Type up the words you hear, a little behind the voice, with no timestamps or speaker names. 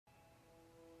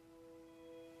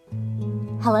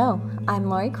Hello, I'm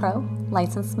Lori Crow,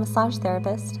 licensed massage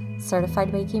therapist,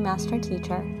 certified Reiki master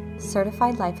teacher,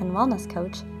 certified life and wellness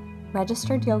coach,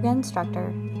 registered yoga instructor,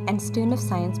 and student of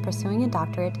science pursuing a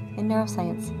doctorate in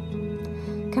neuroscience.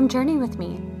 Come journey with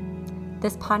me.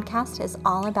 This podcast is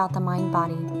all about the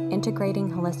mind-body, integrating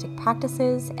holistic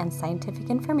practices and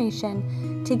scientific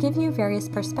information to give you various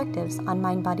perspectives on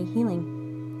mind-body healing.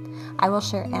 I will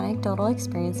share anecdotal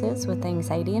experiences with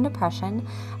anxiety and depression,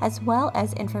 as well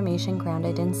as information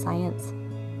grounded in science.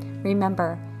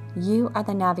 Remember, you are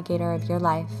the navigator of your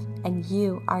life, and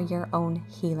you are your own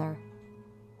healer.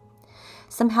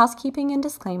 Some housekeeping and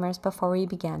disclaimers before we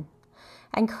begin.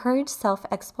 I encourage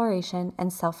self-exploration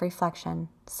and self-reflection,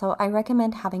 so I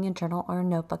recommend having a journal or a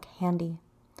notebook handy.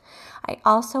 I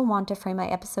also want to frame my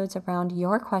episodes around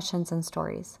your questions and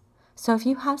stories. So if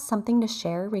you have something to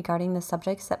share regarding the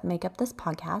subjects that make up this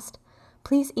podcast,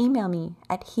 please email me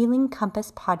at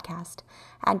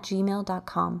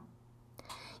healingcompasspodcast@gmail.com.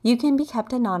 You can be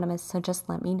kept anonymous, so just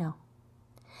let me know.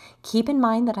 Keep in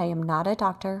mind that I am not a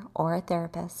doctor or a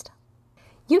therapist.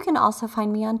 You can also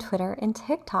find me on Twitter and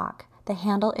TikTok. The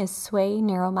handle is Sway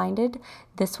Narrow-Minded.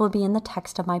 This will be in the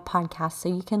text of my podcast, so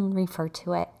you can refer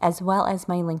to it, as well as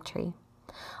my link tree.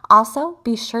 Also,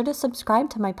 be sure to subscribe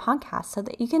to my podcast so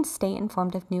that you can stay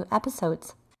informed of new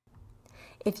episodes.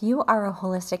 If you are a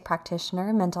holistic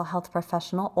practitioner, mental health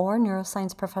professional, or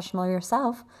neuroscience professional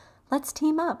yourself, let's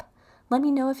team up. Let me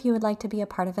know if you would like to be a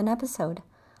part of an episode.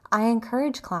 I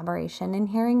encourage collaboration and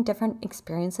hearing different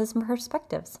experiences and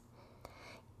perspectives.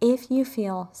 If you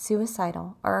feel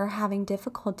suicidal or are having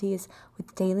difficulties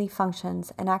with daily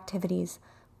functions and activities,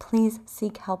 please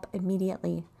seek help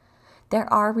immediately. There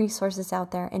are resources out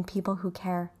there and people who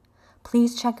care.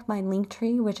 Please check my link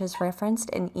tree, which is referenced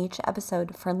in each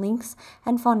episode, for links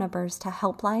and phone numbers to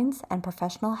helplines and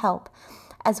professional help,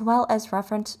 as well as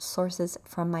reference sources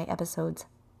from my episodes.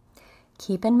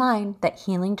 Keep in mind that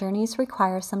healing journeys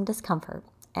require some discomfort,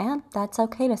 and that's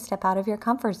okay to step out of your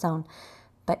comfort zone,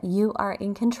 but you are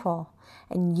in control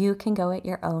and you can go at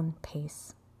your own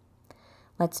pace.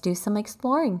 Let's do some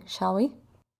exploring, shall we?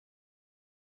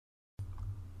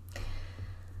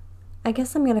 I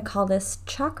guess I'm going to call this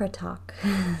Chakra Talk.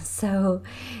 So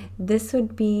this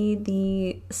would be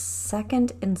the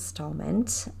second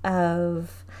installment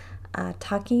of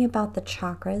talking about the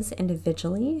chakras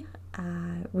individually.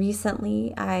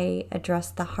 Recently, I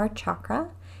addressed the heart chakra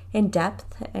in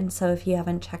depth, and so if you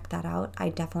haven't checked that out, I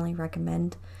definitely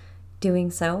recommend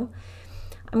doing so.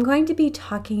 I'm going to be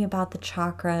talking about the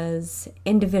chakras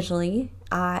individually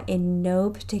in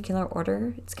no particular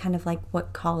order. It's kind of like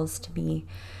what calls to me.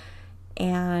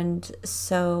 And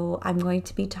so I'm going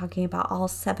to be talking about all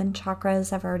 7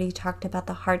 chakras. I've already talked about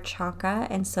the heart chakra,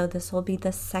 and so this will be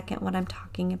the second one I'm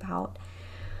talking about.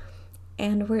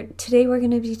 And today we're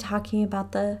going to be talking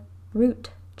about the root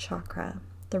chakra.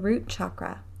 The root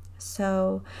chakra.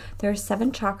 So there are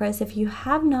 7 chakras. If you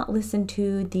have not listened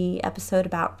to the episode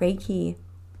about Reiki,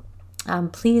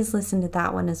 please listen to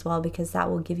that one as well, because that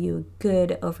will give you a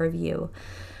good overview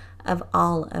of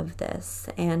all of this.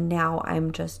 And now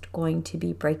I'm just going to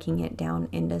be breaking it down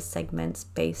into segments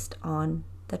based on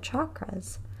the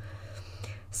chakras.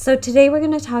 So today we're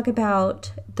going to talk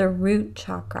about the root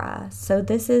chakra. So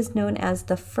this is known as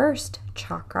the first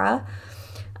chakra.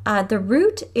 The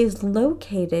root is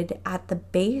located at the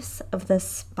base of the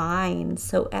spine,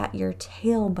 so at your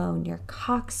tailbone, your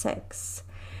coccyx.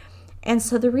 And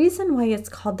so the reason why it's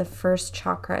called the first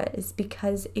chakra is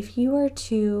because if you were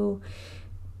to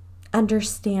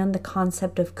understand the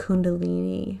concept of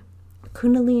Kundalini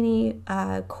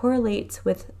correlates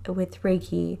with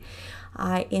Reiki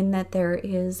in that there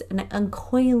is an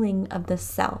uncoiling of the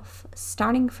self,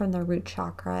 starting from the root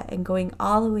chakra and going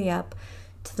all the way up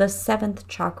to the 7th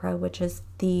chakra, which is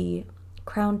the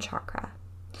crown chakra.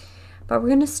 But we're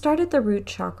going to start at the root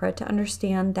chakra to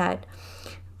understand that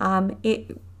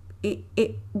it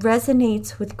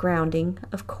resonates with grounding,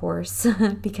 of course,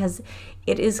 because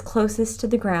it is closest to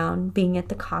the ground, being at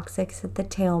the coccyx, at the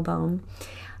tailbone.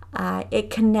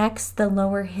 It connects the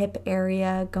lower hip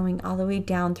area, going all the way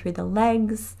down through the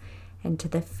legs and to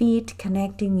the feet,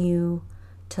 connecting you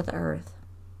to the earth.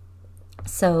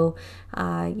 So,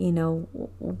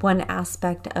 one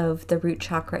aspect of the root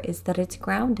chakra is that it's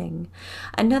grounding.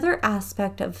 Another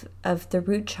aspect of the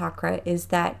root chakra is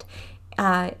that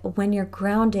when you're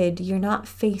grounded, you're not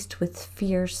faced with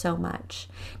fear so much.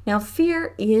 Now,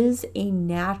 fear is a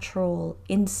natural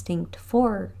instinct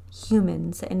for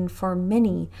humans and for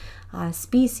many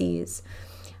species.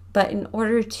 But in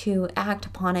order to act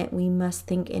upon it, we must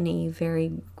think in a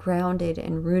very grounded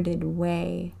and rooted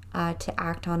way to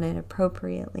act on it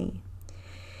appropriately.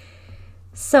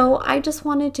 So I just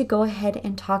wanted to go ahead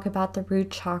and talk about the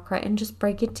root chakra and just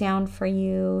break it down for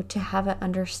you to have an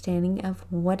understanding of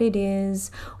what it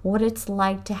is, what it's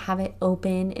like to have it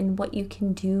open, and what you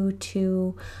can do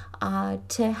to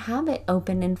have it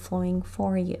open and flowing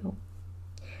for you.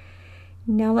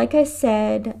 Now, like I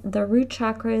said, the root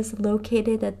chakra is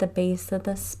located at the base of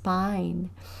the spine.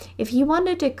 If you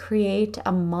wanted to create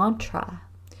a mantra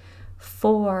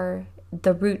for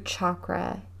the root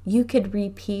chakra, you could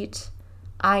repeat,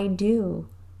 I do,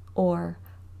 or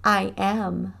I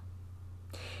am.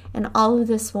 And all of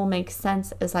this will make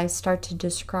sense as I start to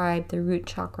describe the root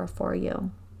chakra for you.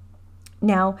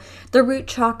 Now, the root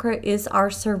chakra is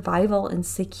our survival and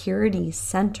security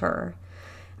center.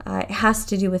 It has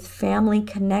to do with family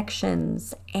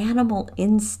connections, animal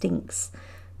instincts,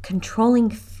 controlling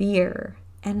fear,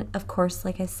 and of course,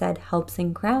 like I said, helps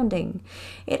in grounding.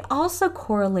 It also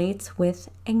correlates with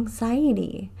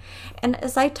anxiety. And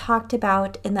as I talked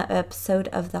about in the episode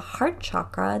of the heart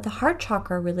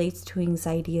chakra relates to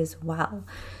anxiety as well.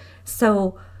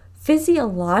 So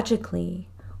physiologically,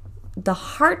 the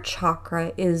heart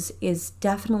chakra is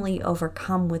definitely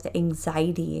overcome with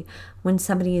anxiety when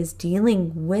somebody is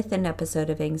dealing with an episode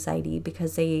of anxiety,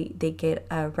 because they get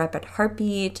a rapid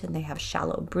heartbeat and they have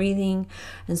shallow breathing,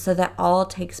 and so that all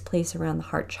takes place around the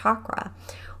heart chakra.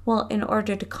 Well, in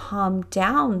order to calm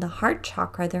down the heart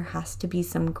chakra, there has to be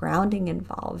some grounding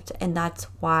involved. And that's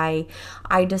why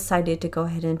I decided to go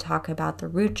ahead and talk about the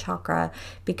root chakra,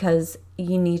 because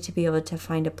you need to be able to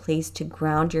find a place to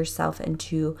ground yourself and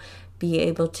to be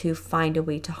able to find a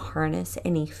way to harness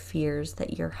any fears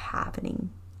that you're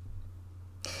having.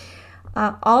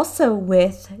 Also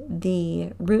with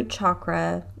the root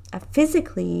chakra,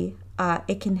 physically,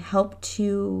 it can help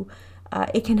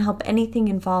anything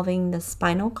involving the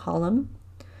spinal column,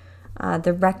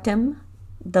 the rectum,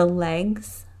 the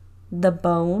legs, the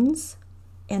bones,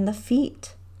 and the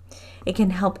feet. It can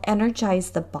help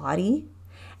energize the body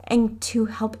and to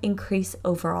help increase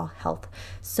overall health.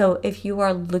 So if you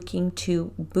are looking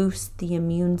to boost the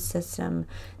immune system,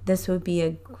 this would be a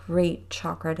great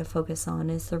chakra to focus on,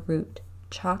 is the root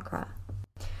chakra.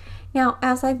 Now,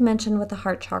 as I've mentioned with the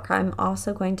heart chakra, I'm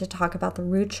also going to talk about the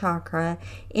root chakra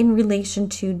in relation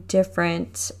to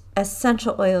different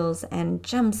essential oils and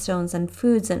gemstones and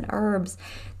foods and herbs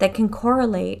that can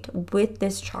correlate with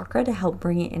this chakra to help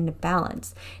bring it into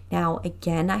balance. Now,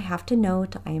 again, I have to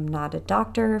note, I am not a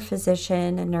doctor,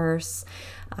 physician, a nurse.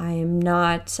 I am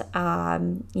not, a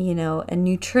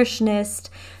nutritionist.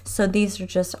 So these are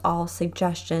just all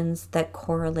suggestions that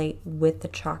correlate with the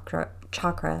chakra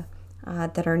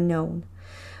that are known.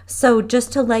 So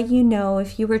just to let you know,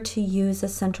 if you were to use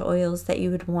essential oils that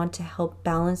you would want to help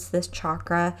balance this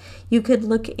chakra, you could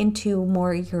look into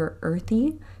more your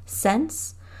earthy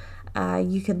scents.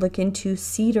 You could look into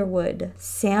cedarwood,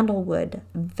 sandalwood,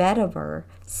 vetiver,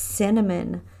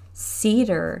 cinnamon,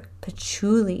 cedar,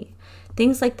 patchouli.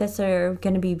 Things like this are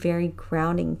going to be very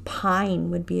grounding.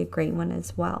 Pine would be a great one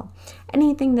as well.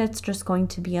 Anything that's just going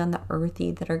to be on the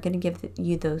earthy, that are going to give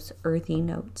you those earthy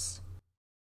notes.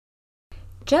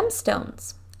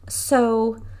 Gemstones.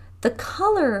 So the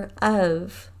color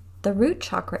of the root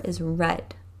chakra is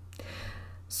red.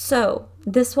 So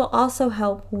this will also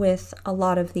help with a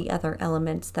lot of the other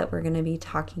elements that we're going to be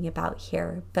talking about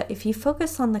here. But if you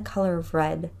focus on the color of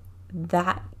red,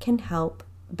 that can help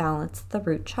balance the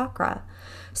root chakra.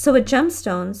 So with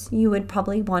gemstones, you would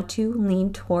probably want to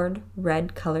lean toward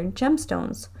red colored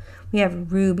gemstones. We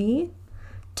have ruby,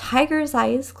 tiger's eye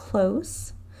is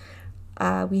close.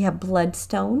 We have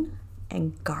bloodstone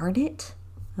and garnet.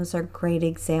 Those are great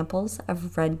examples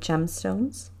of red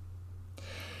gemstones.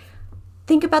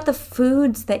 Think about the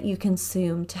foods that you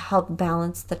consume to help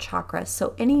balance the chakra.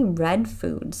 So any red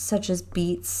foods such as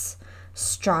beets,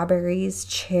 strawberries,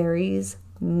 cherries,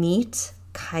 meat,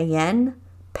 cayenne,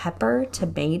 pepper,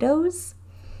 tomatoes.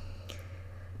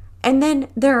 And then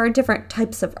there are different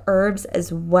types of herbs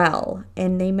as well,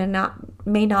 and they may not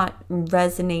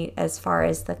resonate as far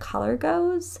as the color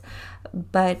goes,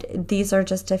 but these are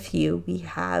just a few. We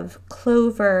have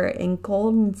clover and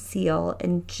golden seal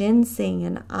and ginseng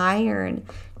and iron,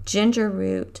 ginger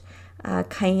root,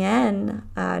 cayenne,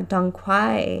 dong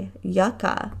quai,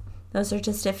 yucca. Those are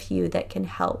just a few that can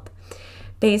help.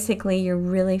 Basically, you're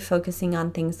really focusing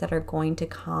on things that are going to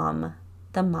calm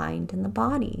the mind and the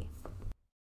body.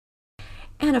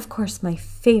 And of course, my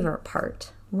favorite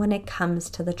part when it comes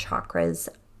to the chakras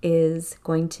is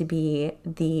going to be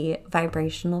the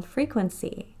vibrational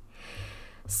frequency.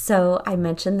 So I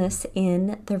mentioned this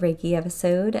in the Reiki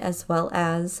episode as well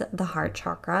as the heart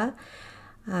chakra,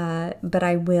 but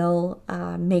I will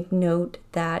make note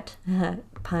that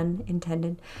pun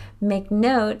intended, make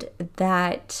note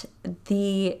that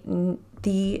the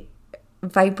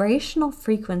vibrational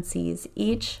frequencies,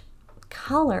 each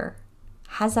color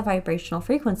has a vibrational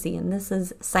frequency, and this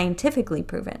is scientifically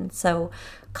proven. So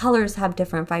colors have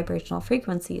different vibrational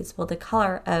frequencies. Well, the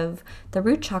color of the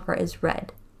root chakra is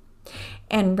red,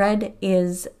 and red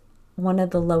is one of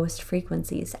the lowest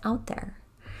frequencies out there.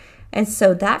 And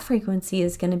so that frequency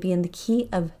is going to be in the key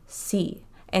of C.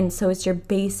 And so it's your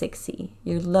basic C,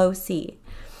 your low C.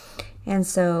 And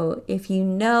so if you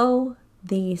know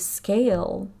the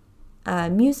scale,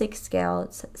 music scale,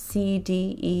 it's C,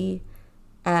 D, E,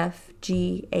 F,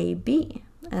 G, A, B.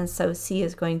 And so C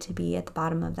is going to be at the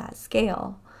bottom of that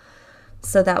scale.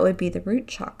 So that would be the root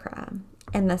chakra.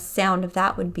 And the sound of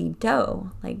that would be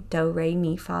do, like do, re,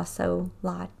 mi, fa, so,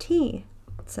 la, ti.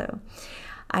 So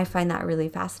I find that really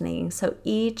fascinating. So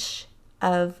each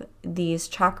of these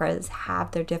chakras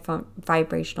have their different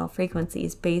vibrational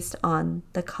frequencies based on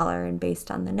the color and based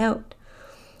on the note.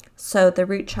 So the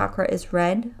root chakra is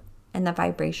red, and the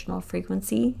vibrational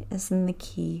frequency is in the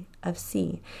key of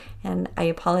C. And I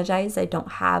apologize, I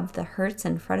don't have the hertz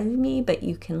in front of me, but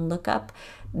you can look up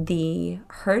the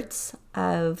hertz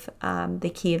of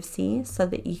the key of C so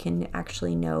that you can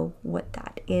actually know what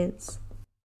that is.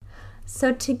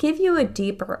 So to give you a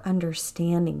deeper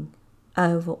understanding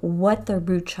of what the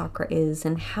root chakra is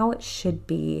and how it should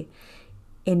be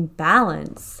in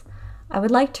balance, I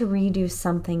would like to read you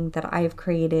something that I've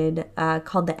created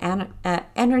called the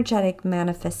energetic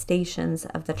manifestations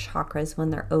of the chakras when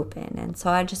they're open. And so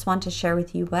I just want to share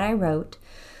with you what I wrote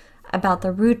about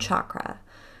the root chakra.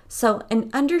 So in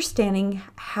understanding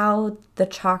how the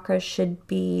chakra should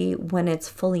be when it's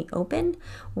fully open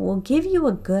will give you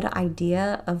a good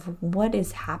idea of what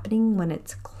is happening when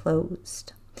it's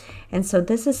closed. And so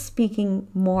this is speaking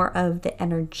more of the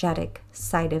energetic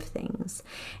side of things.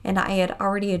 And I had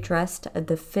already addressed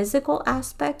the physical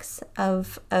aspects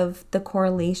of the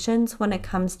correlations when it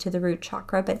comes to the root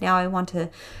chakra, but now I want to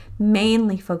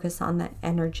mainly focus on the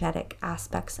energetic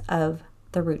aspects of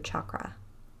the root chakra.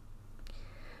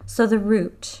 So the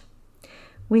root,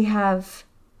 we have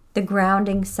the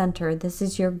grounding center. This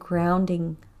is your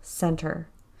grounding center.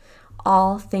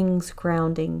 All things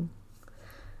grounding.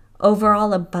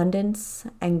 Overall abundance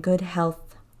and good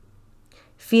health.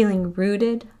 Feeling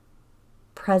rooted,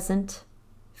 present,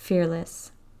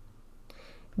 fearless.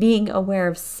 Being aware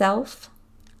of self,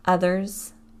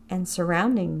 others, and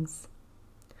surroundings.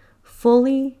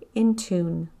 Fully in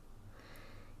tune.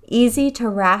 Easy to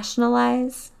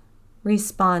rationalize,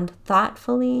 respond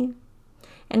thoughtfully,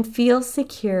 and feel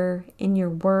secure in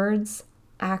your words,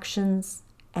 actions,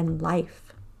 and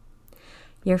life.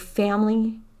 Your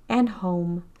family and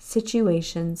home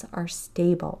situations are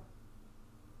stable.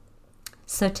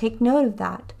 So take note of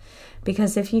that,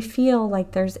 because if you feel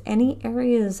like there's any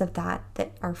areas of that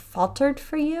are faltered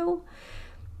for you,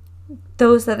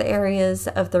 those are the areas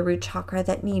of the root chakra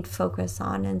that need focus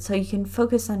on. And so you can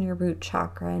focus on your root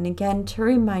chakra. And again, to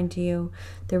remind you,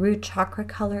 the root chakra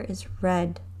color is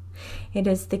red. It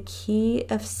is the key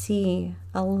of C,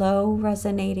 a low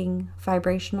resonating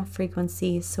vibrational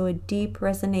frequency, so a deep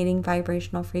resonating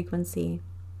vibrational frequency.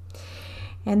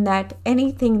 And that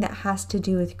anything that has to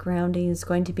do with grounding is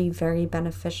going to be very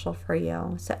beneficial for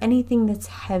you. So anything that's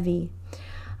heavy,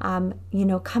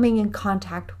 coming in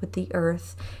contact with the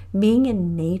earth, being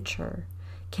in nature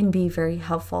can be very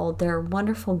helpful. There are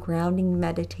wonderful grounding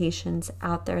meditations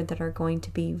out there that are going to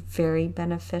be very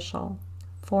beneficial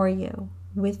for you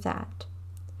with that.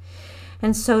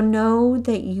 And so know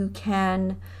that you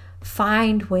can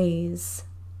find ways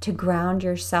to ground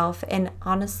yourself. And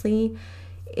honestly,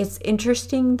 it's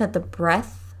interesting that the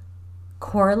breath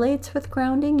correlates with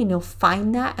grounding, and you'll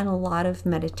find that in a lot of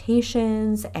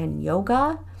meditations and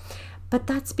yoga. But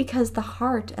that's because the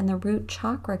heart and the root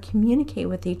chakra communicate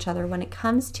with each other when it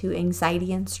comes to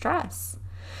anxiety and stress.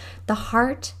 The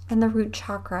heart and the root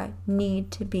chakra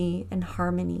need to be in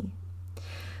harmony.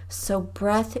 So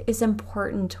breath is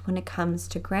important when it comes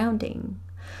to grounding.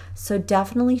 So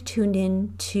definitely tune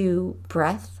in to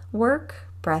breath work,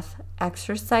 breath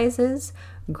exercises,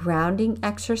 grounding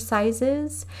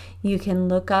exercises. You can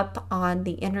look up on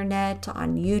the internet,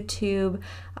 on YouTube,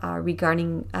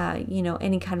 regarding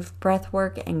any kind of breath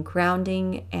work and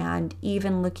grounding, and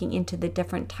even looking into the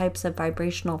different types of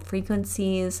vibrational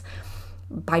frequencies.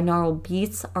 Binaural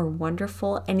beats are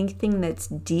wonderful. Anything that's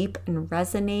deep and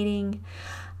resonating.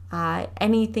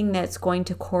 Anything that's going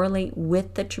to correlate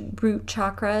with the root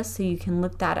chakra, so you can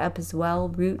look that up as well,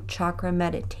 root chakra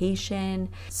meditation.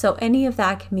 So any of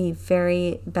that can be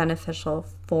very beneficial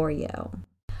for you.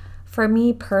 For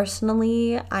me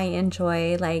personally, I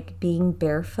enjoy like being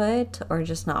barefoot or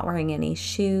just not wearing any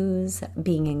shoes,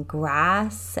 being in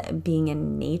grass, being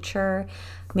in nature,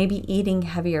 maybe eating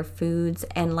heavier foods,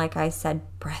 and like I said,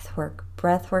 breath work,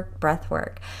 breath work, breath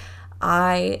work.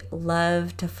 I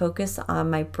love to focus on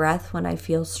my breath when I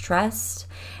feel stressed.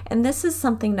 And this is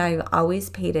something that I've always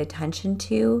paid attention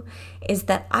to, is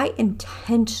that I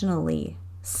intentionally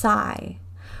sigh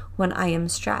when I am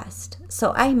stressed.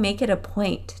 So I make it a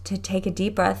point to take a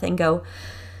deep breath and go,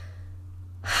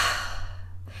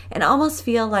 and almost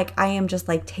feel like I am just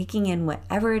like taking in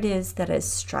whatever it is that is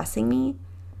stressing me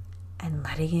and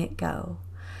letting it go.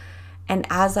 And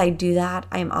as I do that,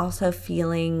 I'm also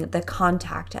feeling the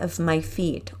contact of my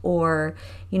feet, or,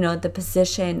 the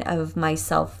position of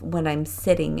myself when I'm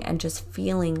sitting, and just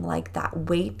feeling like that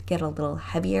weight get a little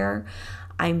heavier.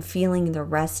 I'm feeling the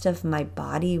rest of my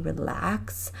body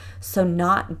relax. So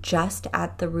not just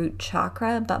at the root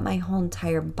chakra, but my whole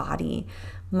entire body,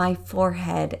 my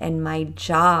forehead and my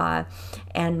jaw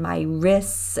and my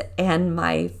wrists and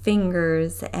my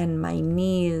fingers and my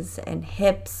knees and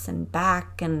hips and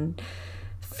back and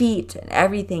feet and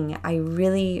everything. I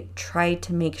really try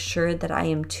to make sure that I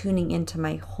am tuning into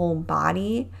my whole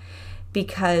body,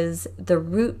 because the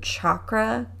root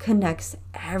chakra connects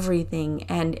everything.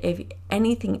 And if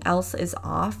anything else is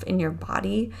off in your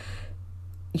body,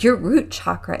 your root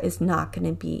chakra is not going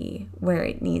to be where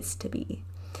it needs to be.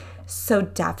 So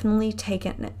definitely take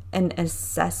an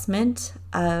assessment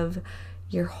of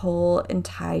your whole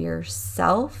entire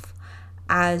self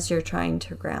as you're trying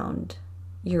to ground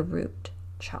your root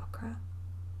chakra.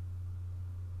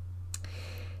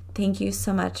 Thank you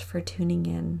so much for tuning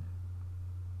in.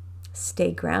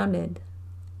 Stay grounded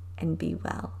and be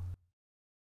well.